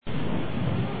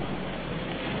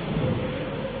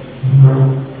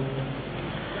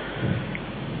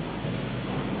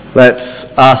Let's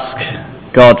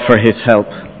ask God for his help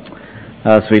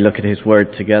as we look at his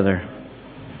word together.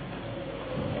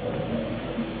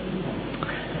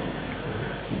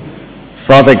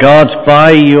 Father God,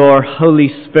 by your Holy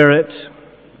Spirit,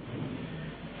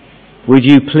 would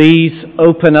you please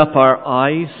open up our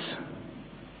eyes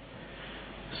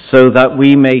so that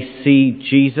we may see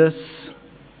Jesus,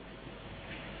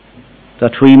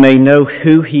 that we may know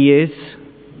who he is,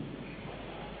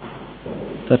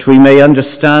 that we may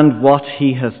understand what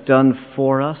he has done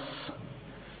for us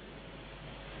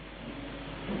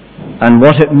and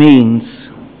what it means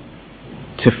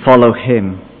to follow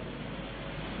him.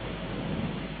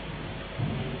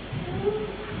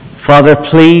 Father,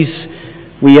 please,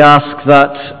 we ask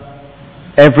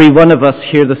that every one of us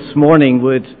here this morning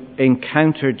would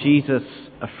encounter Jesus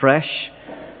afresh,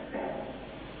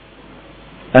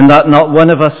 and that not one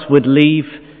of us would leave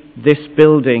this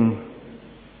building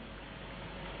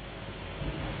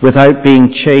without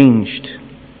being changed,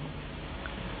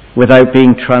 without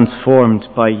being transformed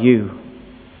by you.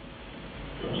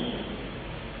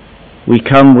 We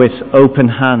come with open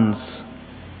hands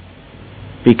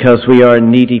because we are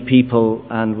needy people,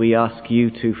 and we ask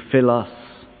you to fill us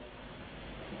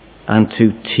and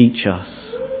to teach us.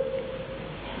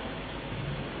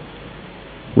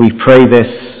 We pray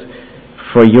this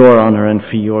for your honor and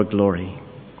for your glory.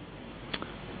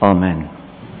 Amen.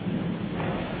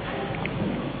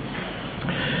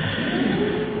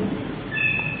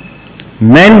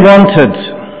 Men wanted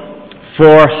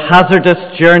for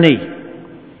hazardous journey,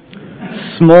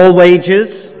 small wages,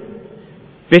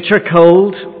 bitter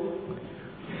cold,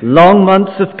 long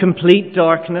months of complete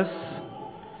darkness,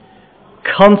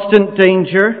 constant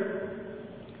danger,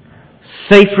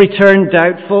 safe return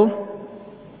doubtful,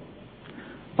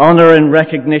 honor and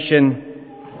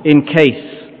recognition in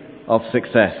case of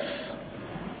success.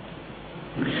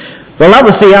 Well, that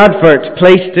was the advert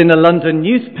placed in a London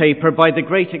newspaper by the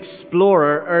great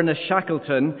explorer Ernest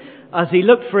Shackleton as he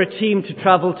looked for a team to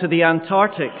travel to the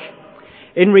Antarctic.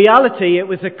 In reality, it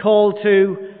was a call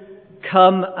to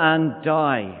come and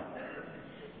die.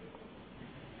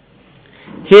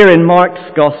 Here in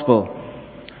Mark's Gospel,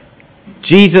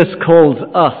 Jesus calls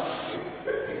us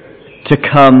to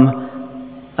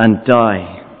come and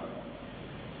die.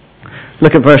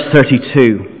 Look at verse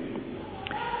 32.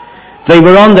 They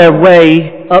were on their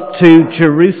way up to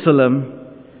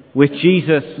Jerusalem with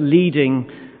Jesus leading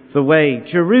the way.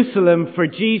 Jerusalem for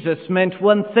Jesus meant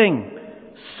one thing: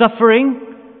 suffering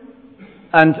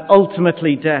and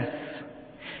ultimately death.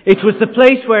 It was the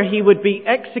place where he would be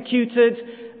executed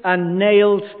and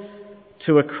nailed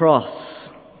to a cross.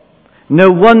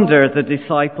 No wonder the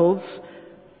disciples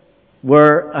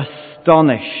were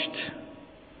astonished,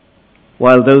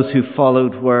 while those who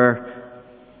followed were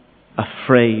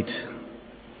afraid.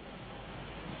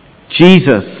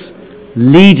 Jesus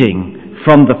leading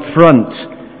from the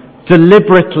front,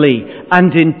 deliberately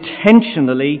and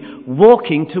intentionally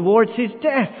walking towards his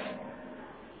death.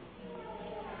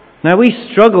 Now we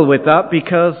struggle with that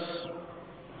because,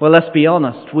 well, let's be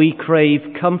honest, we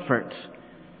crave comfort.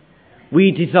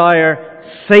 We desire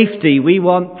safety. We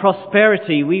want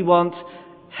prosperity. We want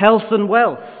health and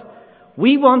wealth.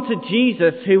 We want a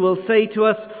Jesus who will say to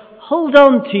us, hold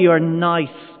on to your nice,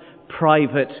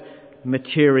 private,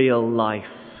 material life.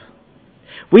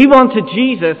 We want a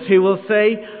Jesus who will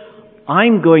say,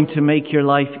 I'm going to make your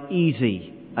life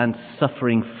easy and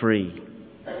suffering free.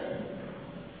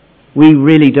 We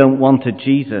really don't want a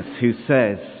Jesus who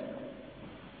says,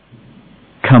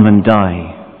 come and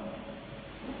die.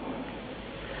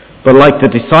 But like the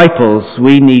disciples,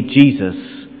 we need Jesus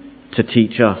to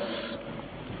teach us.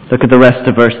 Look at the rest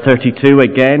of verse 32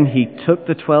 again. He took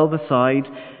the 12 aside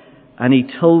and he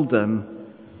told them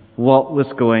what was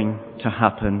going to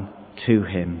happen to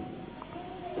him.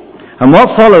 And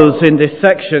what follows in this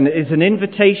section is an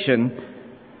invitation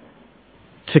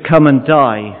to come and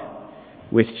die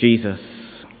with Jesus.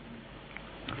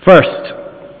 First,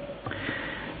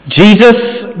 Jesus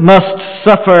must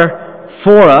suffer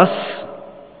for us,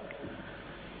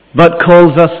 but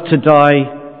calls us to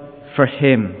die for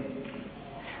him.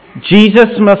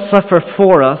 Jesus must suffer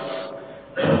for us,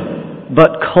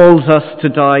 but calls us to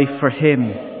die for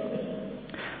him.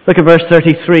 Look at verse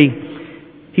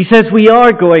 33. He says, we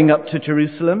are going up to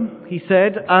Jerusalem, he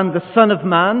said, and the Son of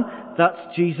Man,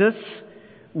 that's Jesus,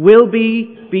 will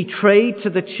be betrayed to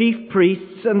the chief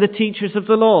priests and the teachers of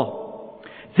the law.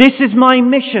 This is my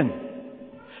mission.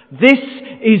 This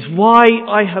is why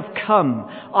I have come.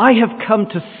 I have come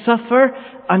to suffer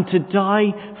and to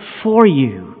die for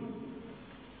you.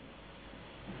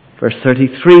 Verse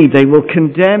 33, they will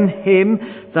condemn him,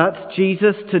 that's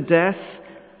Jesus, to death,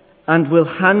 and will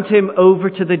hand him over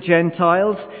to the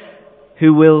Gentiles,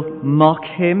 who will mock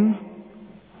him,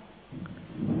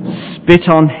 spit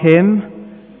on him,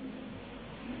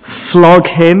 flog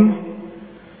him,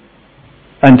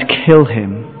 and kill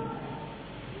him.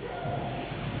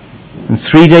 And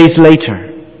 3 days later,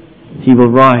 he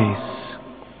will rise.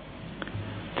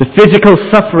 The physical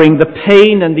suffering, the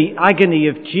pain and the agony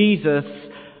of Jesus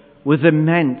was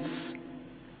immense.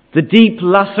 The deep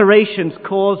lacerations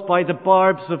caused by the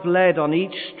barbs of lead on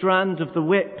each strand of the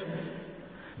whip,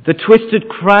 the twisted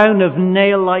crown of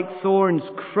nail-like thorns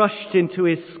crushed into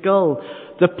his skull,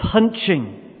 the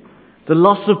punching, the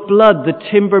loss of blood, the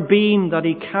timber beam that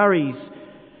he carries,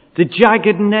 the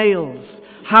jagged nails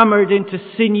hammered into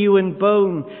sinew and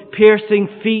bone, piercing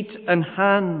feet and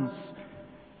hands,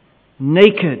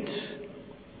 naked,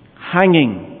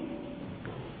 hanging,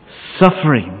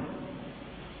 suffering,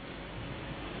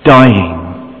 dying.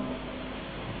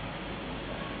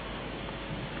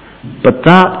 But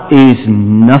that is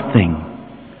nothing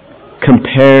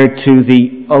compared to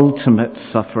the ultimate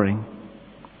suffering.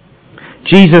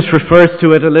 Jesus refers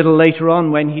to it a little later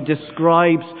on when he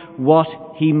describes what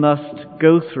he must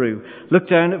go through. Look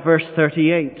down at verse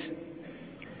 38.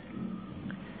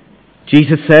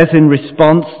 Jesus says in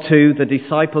response to the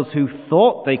disciples who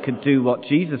thought they could do what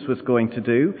Jesus was going to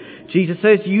do, Jesus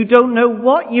says, "You don't know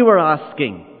what you are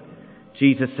asking."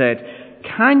 Jesus said,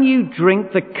 "Can you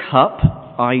drink the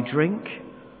cup I drink?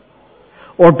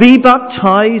 Or be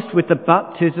baptized with the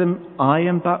baptism I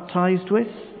am baptized with?"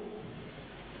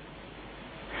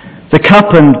 The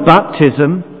cup and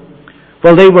baptism,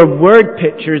 well, they were word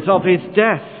pictures of his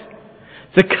death.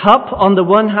 The cup, on the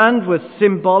one hand, was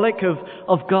symbolic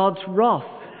of God's wrath,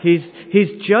 his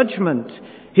judgment,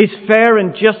 his fair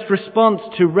and just response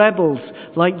to rebels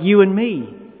like you and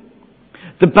me.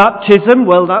 The baptism,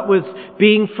 well, that was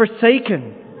being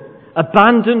forsaken,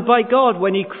 abandoned by God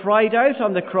when he cried out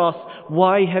on the cross,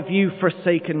 "Why have you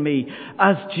forsaken me?"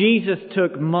 as Jesus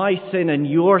took my sin and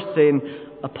your sin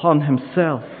upon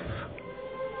himself.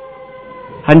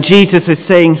 And Jesus is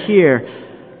saying here,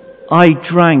 I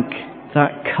drank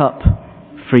that cup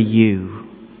for you.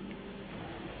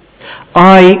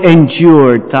 I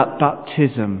endured that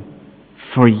baptism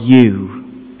for you.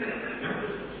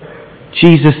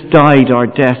 Jesus died our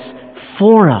death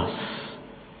for us.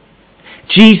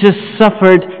 Jesus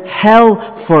suffered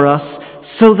hell for us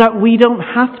so that we don't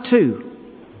have to.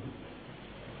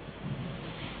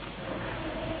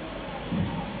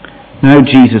 Now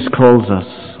Jesus calls us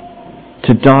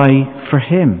to die for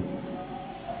him.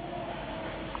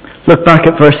 Look back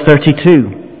at verse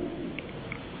 32.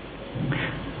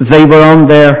 They were on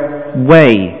their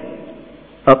way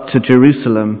up to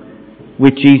Jerusalem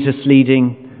with Jesus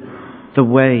leading the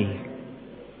way.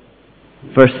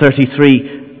 Verse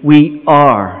 33, we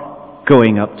are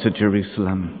going up to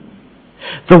Jerusalem.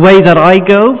 The way that I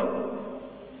go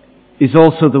is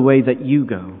also the way that you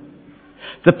go.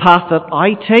 The path that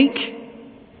I take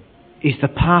is the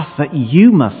path that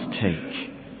you must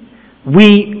take.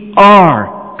 We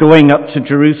are going up to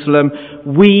Jerusalem.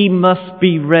 We must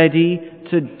be ready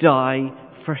to die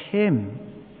for him.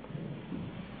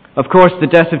 Of course, the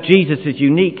death of Jesus is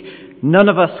unique. None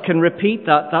of us can repeat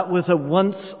that. That was a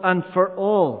once and for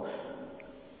all.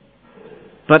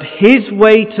 But his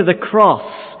way to the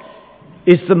cross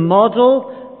is the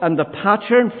model and the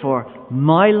pattern for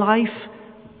my life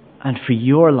and for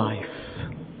your life.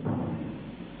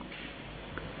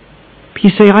 You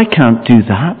say, I can't do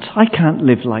that. I can't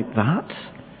live like that.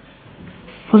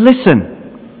 Well, listen.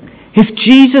 If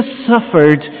Jesus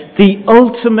suffered the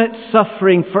ultimate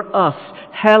suffering for us,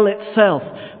 hell itself,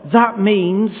 that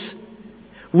means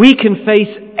we can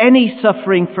face any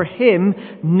suffering for him,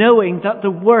 knowing that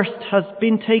the worst has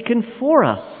been taken for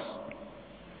us.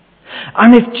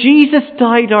 And if Jesus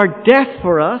died our death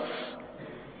for us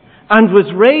and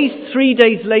was raised 3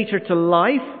 days later to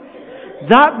life,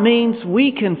 that means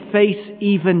we can face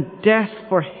even death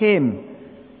for him,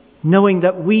 knowing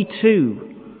that we too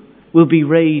will be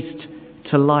raised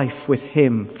to life with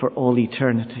him for all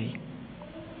eternity.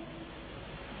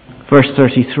 Verse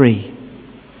 33.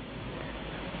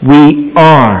 We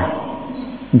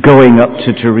are going up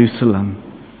to Jerusalem.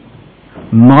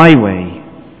 My way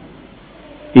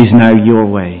is now your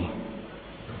way.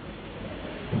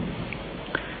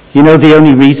 You know, the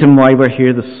only reason why we're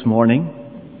here this morning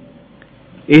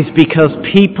is because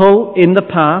people in the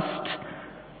past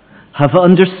have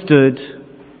understood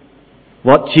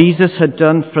what Jesus had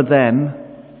done for them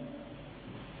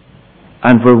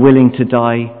and were willing to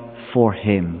die for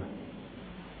him.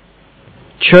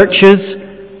 Churches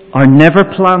are never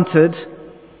planted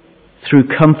through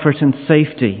comfort and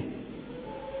safety.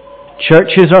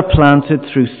 Churches are planted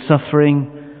through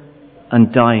suffering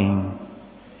and dying.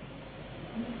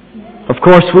 Of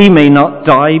course, we may not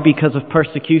die because of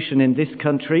persecution in this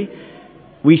country.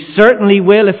 We certainly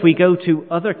will if we go to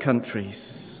other countries.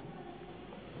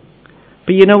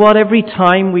 But you know what? Every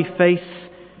time we face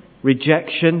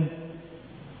rejection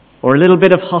or a little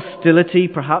bit of hostility,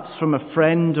 perhaps from a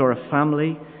friend or a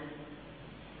family,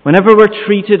 whenever we're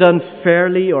treated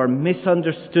unfairly or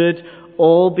misunderstood,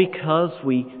 all because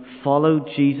we follow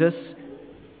Jesus,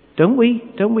 don't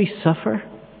we suffer?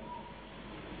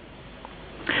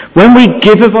 When we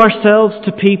give of ourselves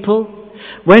to people,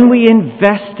 when we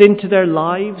invest into their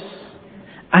lives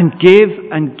and give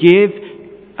and give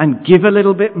and give a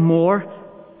little bit more,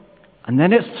 and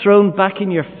then it's thrown back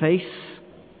in your face,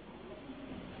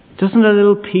 doesn't a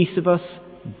little piece of us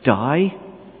die?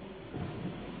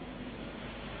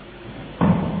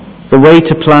 The way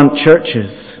to plant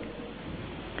churches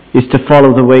is to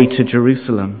follow the way to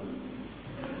Jerusalem,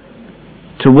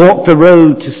 to walk the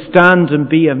road, to stand and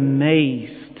be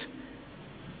amazed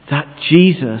that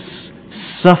Jesus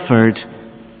suffered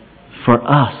for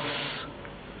us,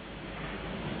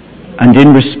 and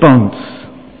in response,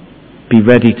 be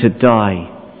ready to die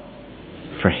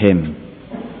for Him.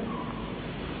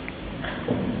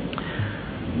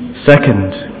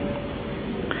 Second,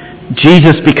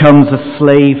 Jesus becomes a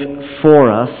slave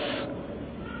for us,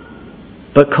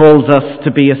 but calls us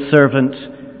to be a servant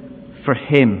for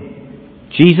Him.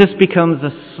 Jesus becomes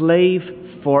a slave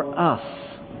for us,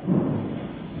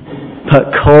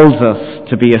 but calls us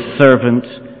to be a servant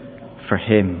for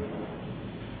Him.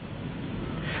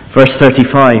 Verse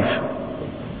 35.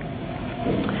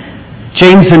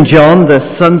 James and John,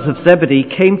 the sons of Zebedee,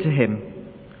 came to Him.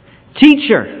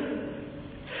 "Teacher,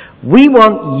 we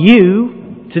want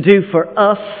you to do for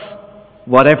us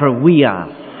whatever we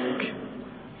ask."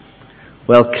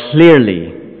 Well,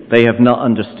 clearly they have not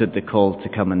understood the call to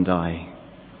come and die.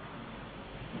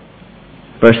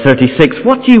 Verse 36,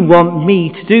 "What do you want me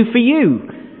to do for you?"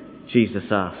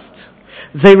 Jesus asked.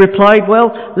 They replied,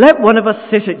 "Well, let one of us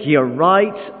sit at your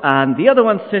right and the other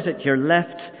one sit at your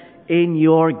left in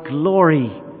your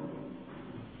glory."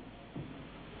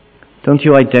 Don't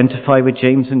you identify with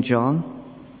James and John?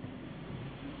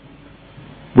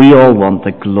 We all want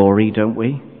the glory, don't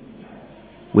we?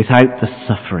 Without the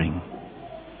suffering.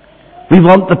 We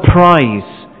want the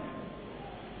prize,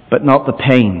 but not the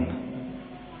pain.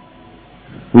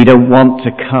 We don't want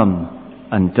to come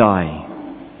and die.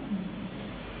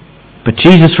 But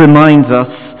Jesus reminds us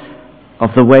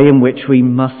of the way in which we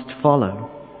must follow.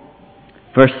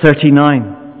 Verse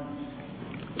 39,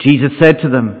 Jesus said to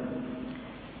them,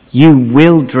 "You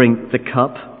will drink the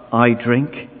cup I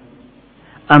drink,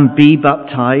 and be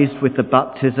baptized with the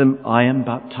baptism I am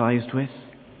baptized with."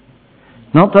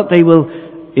 Not that they will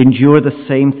endure the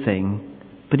same thing,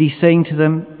 but He's saying to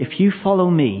them, if you follow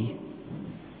me,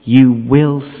 you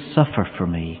will suffer for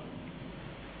me.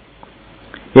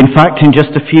 In fact, in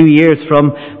just a few years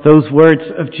from those words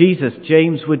of Jesus,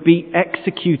 James would be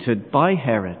executed by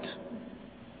Herod.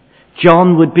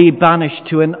 John would be banished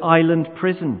to an island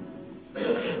prison.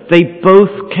 They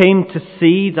both came to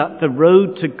see that the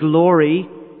road to glory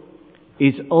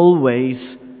is always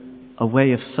a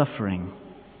way of suffering.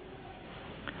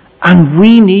 And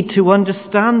we need to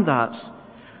understand that.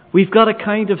 We've got a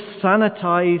kind of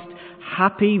sanitized,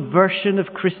 happy version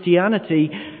of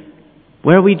Christianity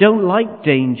where we don't like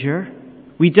danger,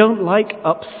 we don't like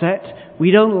upset, we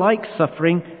don't like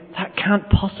suffering. That can't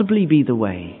possibly be the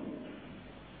way.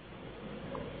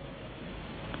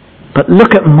 But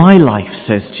look at my life,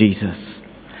 says Jesus.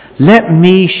 Let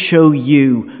me show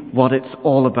you what it's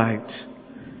all about.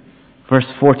 Verse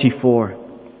 44.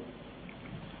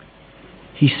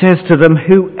 He says to them,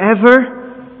 "Whoever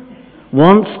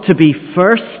wants to be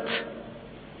first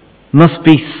must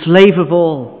be slave of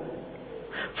all.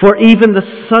 For even the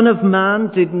Son of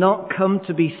Man did not come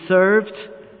to be served,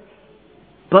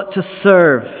 but to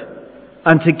serve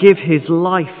and to give His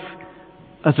life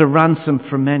as a ransom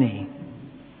for many."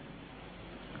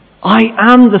 I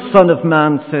am the Son of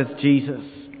Man, says Jesus.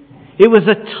 It was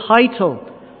a title,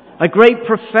 a great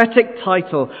prophetic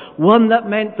title, one that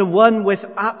meant the one with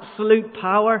absolute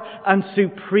power and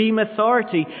supreme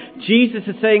authority. Jesus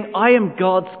is saying, I am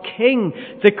God's King,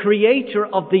 the creator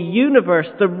of the universe,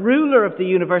 the ruler of the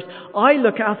universe. I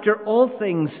look after all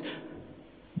things,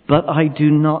 but I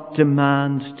do not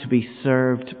demand to be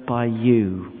served by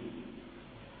you.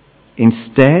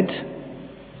 Instead,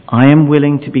 I am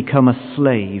willing to become a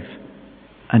slave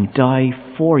and die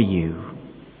for you.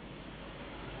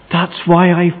 That's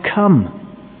why I've come.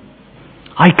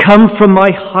 I come from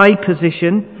my high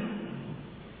position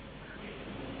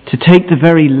to take the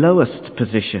very lowest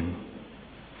position.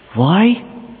 Why?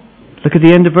 Look at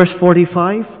the end of verse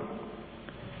 45.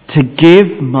 To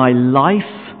give my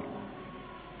life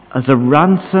as a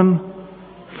ransom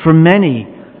for many.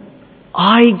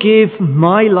 I give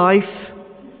my life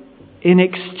in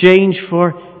exchange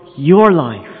for your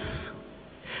life.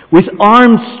 With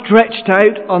arms stretched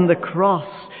out on the cross,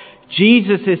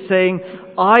 Jesus is saying,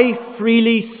 I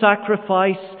freely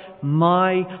sacrifice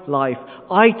my life.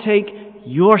 I take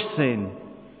your sin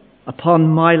upon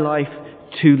my life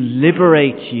to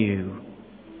liberate you.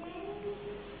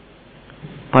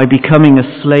 By becoming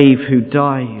a slave who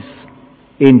dies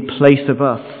in place of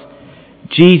us,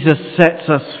 Jesus sets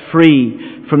us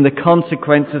free from the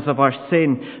consequences of our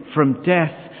sin, from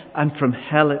death and from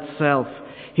hell itself.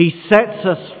 He sets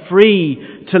us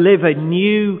free to live a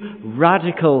new,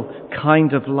 radical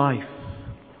kind of life.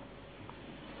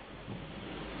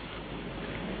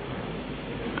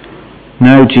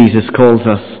 Now Jesus calls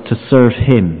us to serve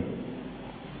Him.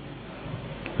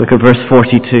 Look at verse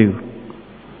 42.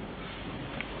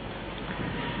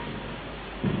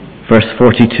 Verse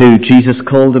 42, Jesus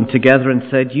called them together and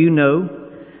said, You know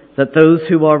that those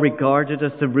who are regarded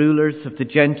as the rulers of the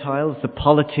Gentiles, the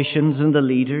politicians and the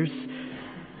leaders,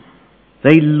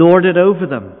 they lord it over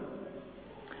them.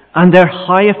 And their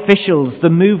high officials, the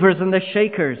movers and the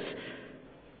shakers,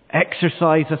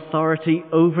 exercise authority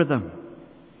over them.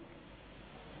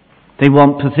 They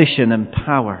want position and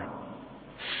power,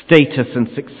 status and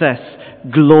success,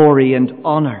 glory and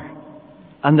honor.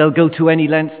 And they'll go to any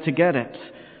lengths to get it.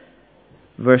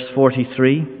 Verse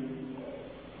 43,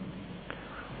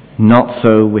 not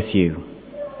so with you.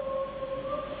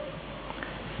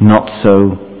 Not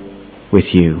so with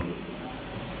you.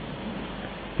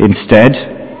 Instead,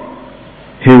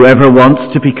 whoever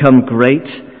wants to become great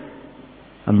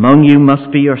among you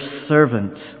must be your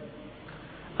servant,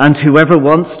 and whoever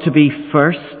wants to be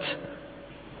first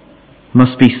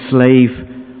must be slave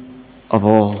of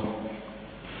all.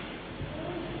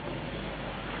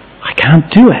 I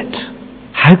can't do it.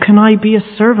 How can I be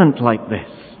a servant like this?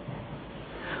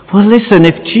 Well, listen,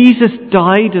 if Jesus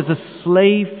died as a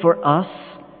slave for us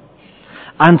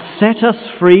and set us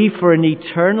free for an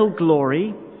eternal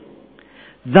glory,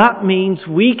 that means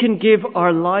we can give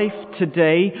our life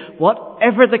today,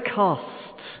 whatever the cost,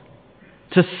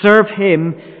 to serve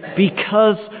Him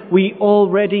because we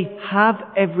already have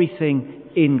everything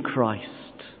in Christ.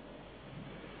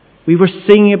 We were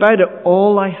singing about it.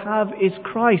 All I have is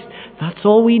Christ. That's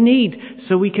all we need,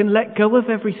 so we can let go of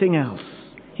everything else.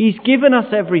 He's given us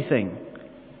everything.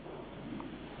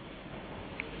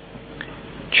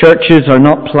 Churches are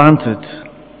not planted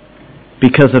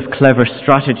because of clever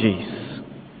strategies.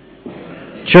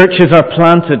 Churches are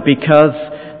planted because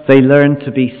they learn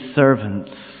to be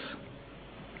servants.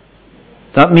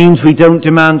 That means we don't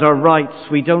demand our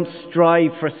rights. We don't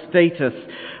strive for status.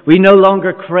 We no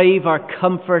longer crave our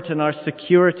comfort and our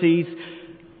securities.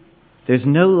 There's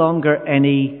no longer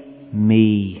any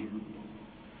me.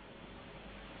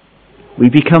 We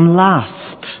become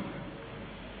last.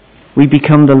 We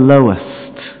become the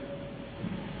lowest.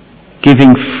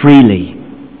 Giving freely.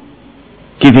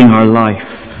 Giving our life.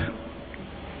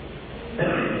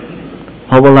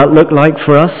 What will that look like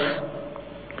for us?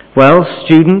 Well,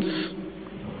 students,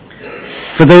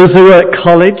 for those who are at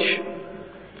college,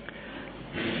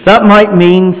 that might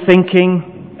mean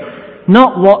thinking,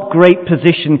 not what great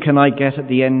position can I get at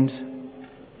the end?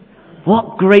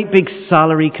 What great big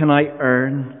salary can I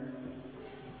earn?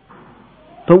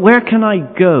 But where can I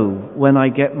go when I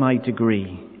get my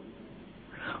degree?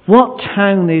 What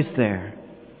town is there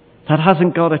that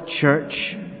hasn't got a church?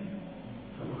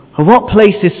 Or what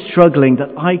place is struggling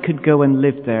that I could go and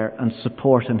live there and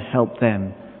support and help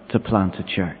them to plant a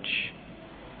church?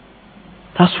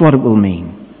 That's what it will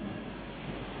mean.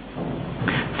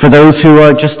 For those who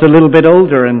are just a little bit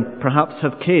older and perhaps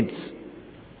have kids,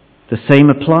 the same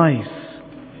applies.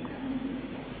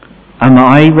 Am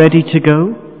I ready to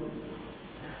go?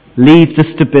 Leave the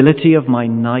stability of my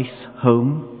nice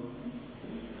home,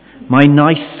 my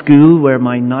nice school where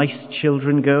my nice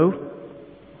children go,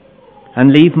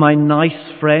 and leave my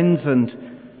nice friends and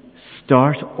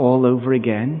start all over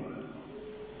again?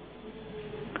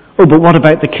 Oh, but what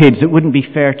about the kids? It wouldn't be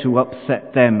fair to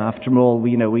upset them. After all,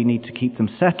 we need to keep them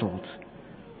settled.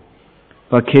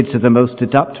 Well, kids are the most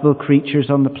adaptable creatures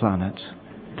on the planet.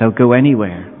 They'll go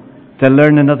anywhere. They'll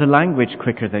learn another language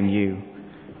quicker than you.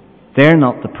 They're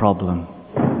not the problem.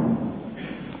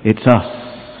 It's us.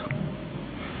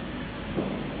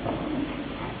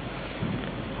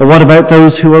 Or what about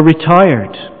those who are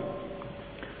retired?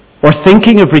 Or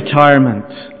thinking of retirement?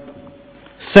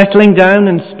 Settling down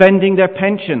and spending their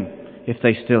pension, if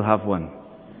they still have one.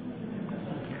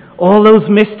 All those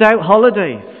missed out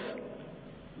holidays.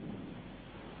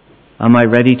 Am I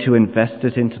ready to invest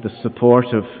it into the support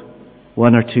of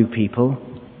one or two people?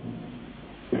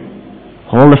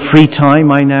 All the free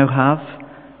time I now have,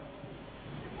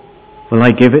 will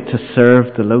I give it to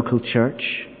serve the local church?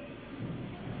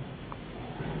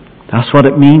 That's what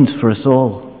it means for us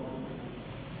all.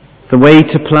 The way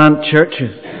to plant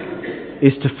churches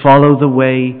is to follow the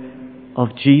way of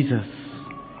Jesus.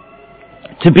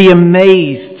 To be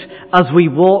amazed as we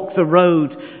walk the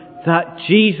road that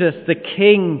Jesus, the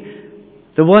King,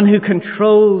 the one who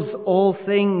controls all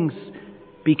things,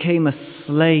 became a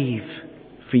slave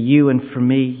for you and for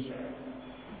me.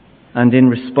 And in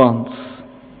response,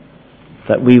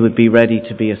 that we would be ready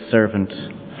to be a servant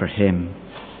for him.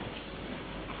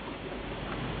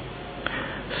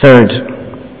 Third,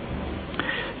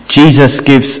 Jesus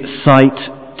gives sight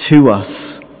to us,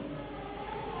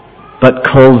 but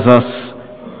calls us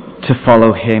to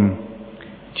follow him.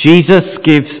 Jesus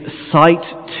gives sight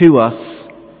to us,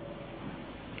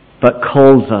 but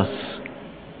calls us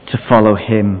to follow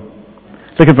him.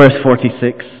 Look at verse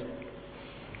 46.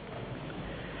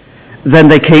 Then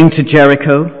they came to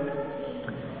Jericho,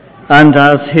 and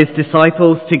as his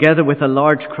disciples, together with a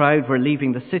large crowd, were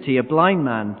leaving the city, a blind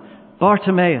man,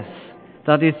 Bartimaeus,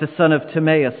 that is the son of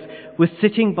Timaeus, was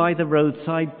sitting by the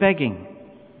roadside begging.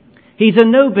 He's a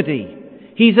nobody.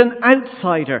 He's an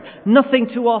outsider. Nothing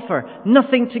to offer.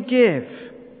 Nothing to give.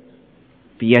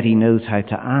 But yet he knows how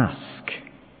to ask.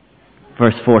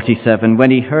 Verse 47,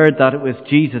 when he heard that it was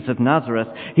Jesus of Nazareth,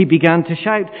 he began to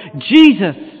shout,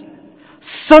 Jesus,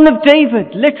 Son of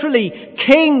David, literally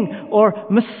King or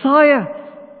Messiah,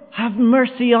 have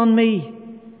mercy on me.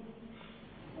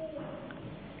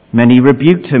 Many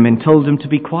rebuked him and told him to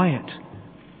be quiet.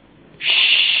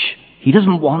 Shh, he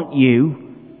doesn't want you.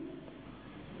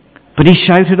 But he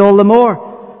shouted all the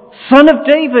more, Son of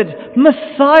David,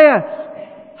 Messiah,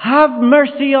 have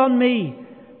mercy on me.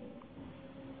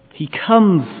 He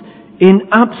comes in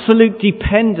absolute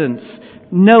dependence,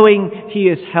 knowing he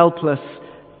is helpless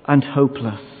and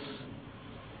hopeless.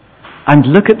 And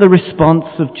look at the response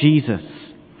of Jesus,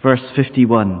 verse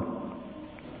 51.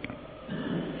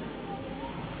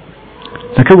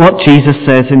 Look at what Jesus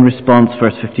says in response,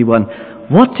 verse 51.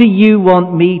 What do you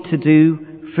want me to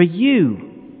do for you?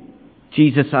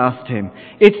 Jesus asked him.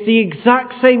 It's the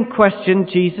exact same question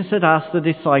Jesus had asked the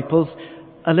disciples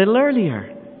a little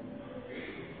earlier.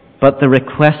 But the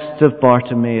request of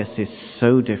Bartimaeus is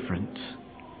so different.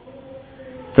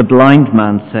 The blind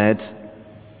man said,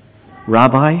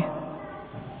 Rabbi,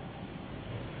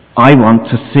 I want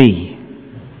to see.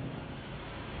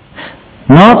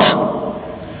 Not,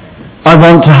 I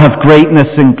want to have greatness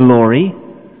and glory.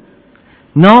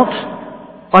 Not,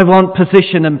 I want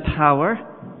position and power.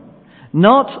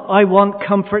 Not, I want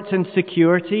comfort and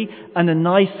security and a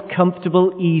nice,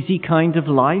 comfortable, easy kind of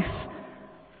life.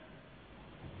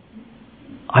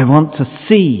 I want to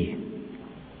see.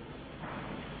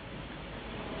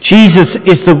 Jesus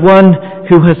is the one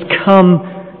who has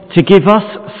come to give us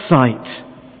sight.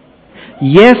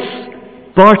 Yes,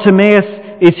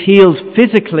 Bartimaeus is healed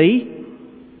physically,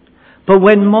 but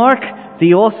when Mark,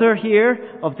 the author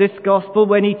here of this gospel,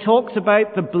 when he talks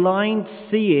about the blind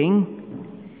seeing,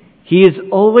 he is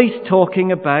always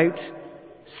talking about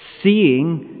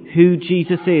seeing who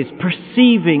Jesus is,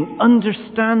 perceiving,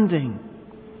 understanding.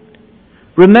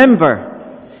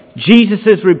 Remember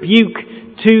Jesus' rebuke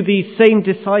to these same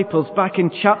disciples back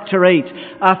in chapter 8,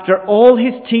 after all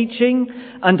his teaching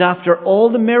and after all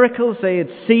the miracles they had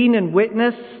seen and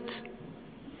witnessed.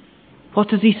 What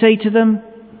does he say to them?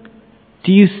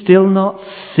 Do you still not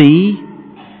see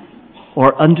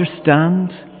or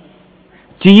understand?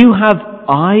 Do you have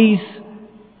eyes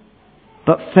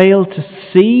but fail to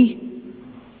see?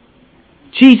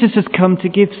 Jesus has come to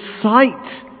give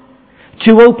sight,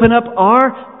 to open up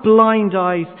our blind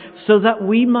eyes so that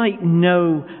we might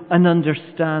know and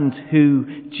understand who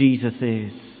Jesus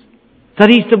is. That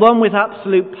he's the one with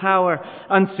absolute power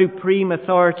and supreme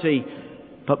authority,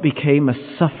 but became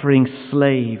a suffering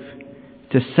slave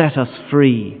to set us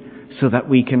free so that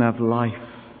we can have life.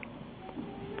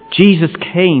 Jesus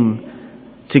came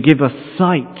to give us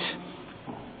sight.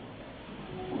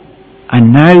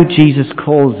 And now Jesus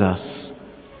calls us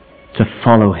to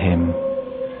follow him.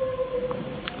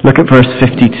 Look at verse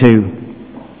 52.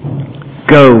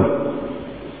 Go,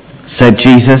 said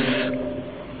Jesus.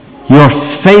 Your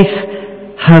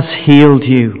faith has healed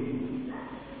you.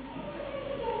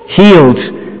 Healed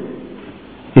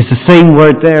is the same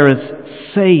word there as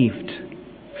saved.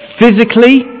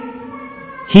 Physically,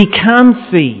 he can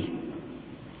see.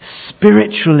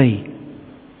 Spiritually,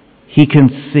 He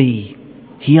can see.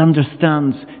 He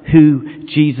understands who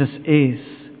Jesus is.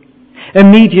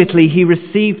 Immediately he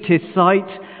received his sight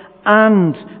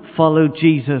and followed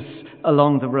Jesus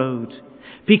along the road.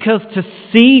 Because to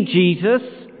see Jesus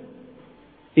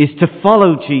is to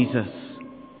follow Jesus.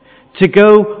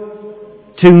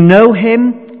 To know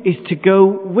him is to go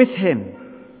with him.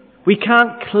 We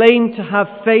can't claim to have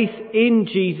faith in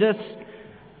Jesus,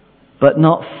 but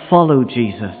not follow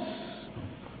Jesus.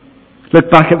 Look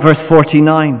back at verse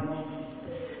 49.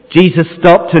 Jesus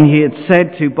stopped and he had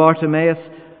said to Bartimaeus,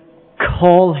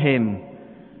 "Call him."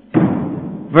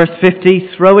 Verse 50,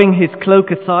 throwing his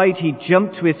cloak aside, he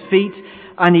jumped to his feet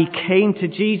and he came to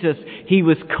Jesus. He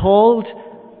was called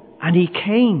and he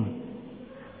came.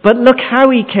 But look how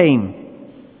he came.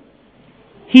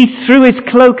 He threw his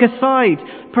cloak aside,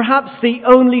 perhaps the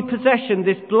only possession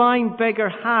this blind beggar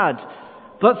had,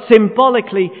 but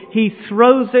symbolically he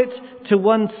throws it to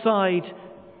one side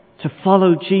to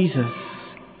follow Jesus.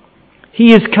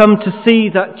 He has come to see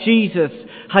that Jesus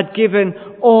had given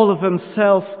all of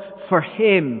himself for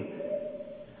him,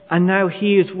 and now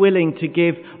he is willing to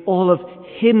give all of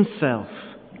himself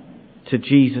to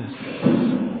Jesus.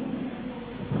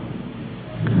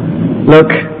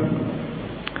 Look,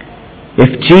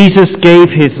 if Jesus gave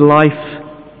his life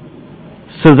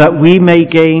so that we may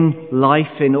gain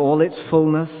life in all its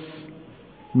fullness,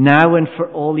 now and for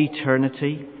all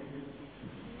eternity,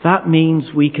 that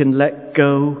means we can let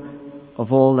go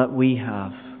of all that we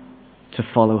have to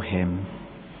follow him.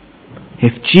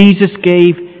 If Jesus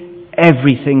gave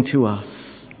everything to us,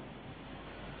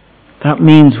 that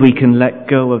means we can let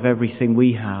go of everything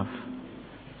we have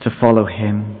to follow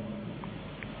him.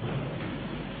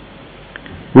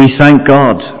 We thank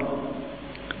God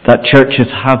that churches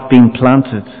have been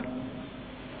planted.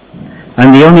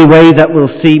 And the only way that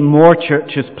we'll see more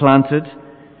churches planted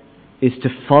is to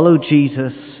follow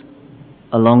Jesus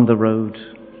along the road.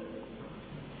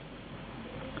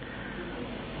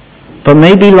 But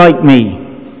maybe like me,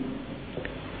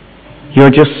 you're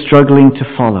just struggling to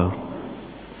follow.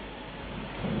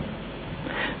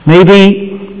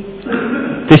 Maybe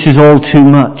this is all too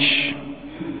much.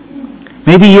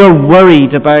 Maybe you're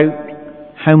worried about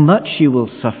how much you will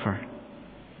suffer.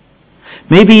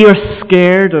 Maybe you're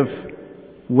scared of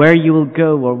where you will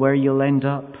go or where you'll end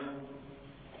up.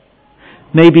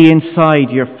 Maybe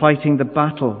inside you're fighting the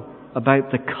battle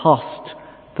about the cost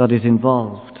that is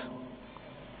involved.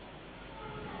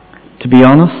 To be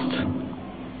honest,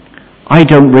 I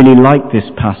don't really like this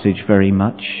passage very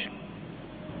much.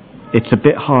 It's a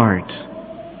bit hard.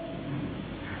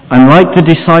 And like the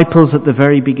disciples at the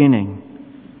very beginning,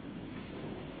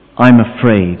 I'm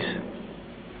afraid.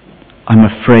 I'm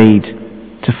afraid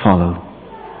to follow.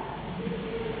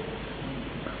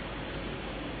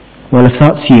 Well, if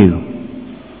that's you,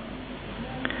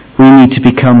 we need to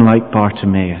become like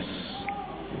Bartimaeus,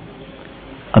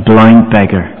 a blind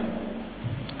beggar,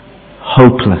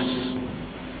 hopeless,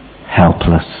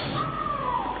 helpless,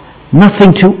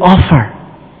 nothing to offer,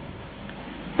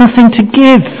 nothing to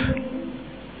give,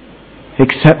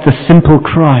 except the simple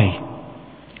cry,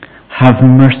 "Have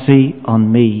mercy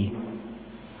on me.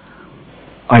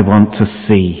 I want to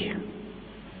see."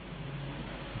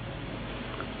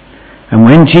 And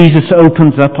when Jesus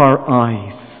opens up our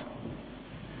eyes,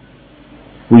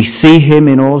 we see him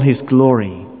in all his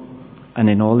glory and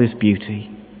in all his beauty.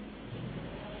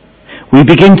 We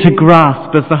begin to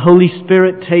grasp as the Holy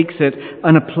Spirit takes it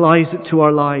and applies it to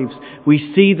our lives.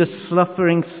 We see the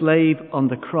suffering slave on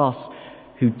the cross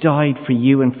who died for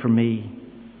you and for me.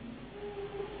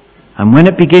 And when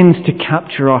it begins to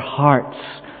capture our hearts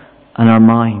and our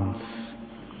minds,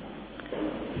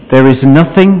 there is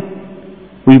nothing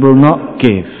we will not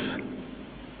give.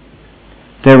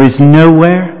 There is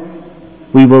nowhere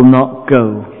we will not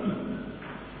go.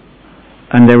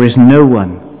 And there is no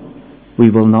one we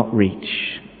will not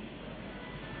reach.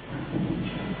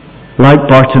 Like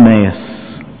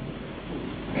Bartimaeus,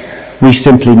 we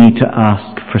simply need to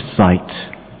ask for sight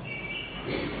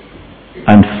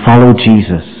and follow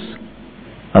Jesus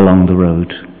along the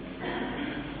road.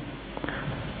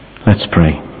 Let's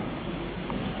pray.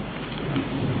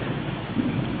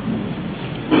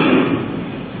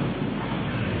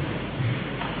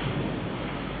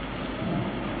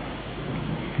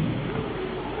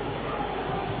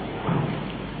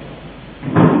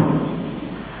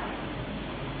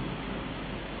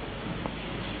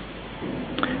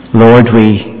 Lord,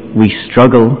 we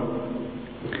struggle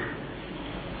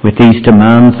with these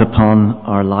demands upon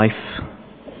our life.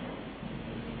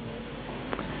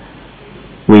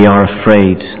 We are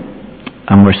afraid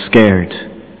and we're scared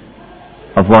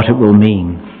of what it will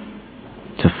mean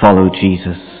to follow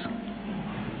Jesus.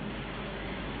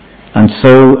 And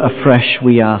so afresh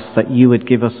we ask that you would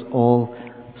give us all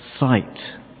sight.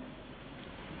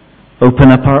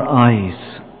 Open up our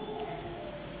eyes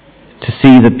to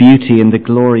see the beauty and the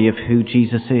glory of who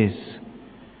Jesus is.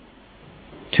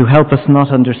 To help us not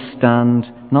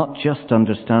just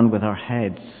understand with our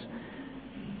heads,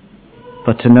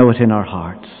 but to know it in our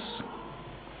hearts.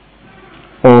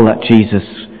 All that Jesus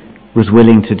was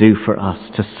willing to do for us,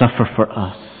 to suffer for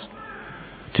us,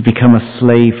 to become a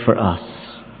slave for us,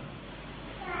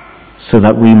 so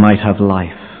that we might have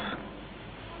life.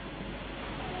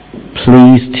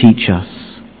 Please teach us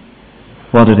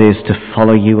what it is to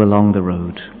follow you along the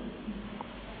road.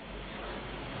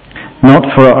 Not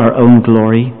for our own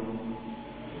glory,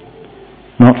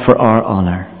 not for our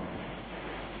honour,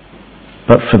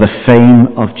 but for the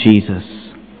fame of Jesus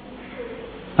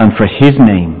and for his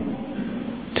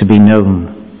name to be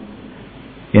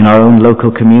known in our own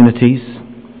local communities,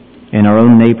 in our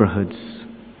own neighbourhoods,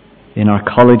 in our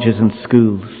colleges and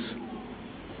schools,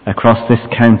 across this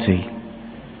county,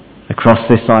 across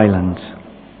this island,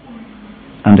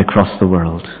 and across the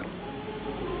world.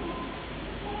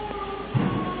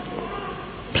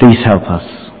 Please help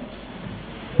us.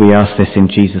 We ask this in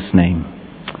Jesus' name.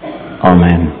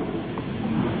 Amen.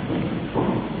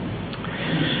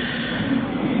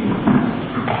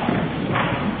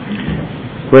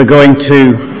 We're going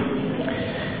to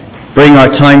bring our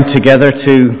time together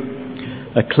to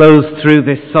a close through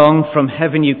this song, From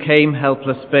Heaven You Came,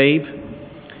 Helpless Babe,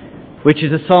 which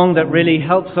is a song that really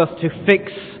helps us to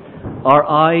fix our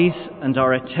eyes and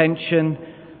our attention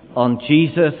on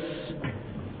Jesus,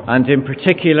 and in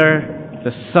particular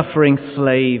the suffering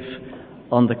slave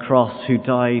on the cross who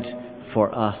died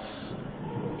for us.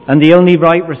 And the only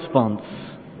right response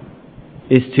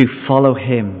is to follow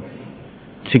him,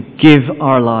 to give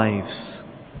our lives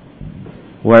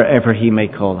wherever he may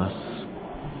call us.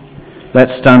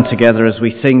 Let's stand together as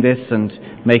we sing this and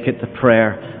make it the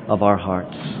prayer of our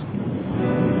hearts.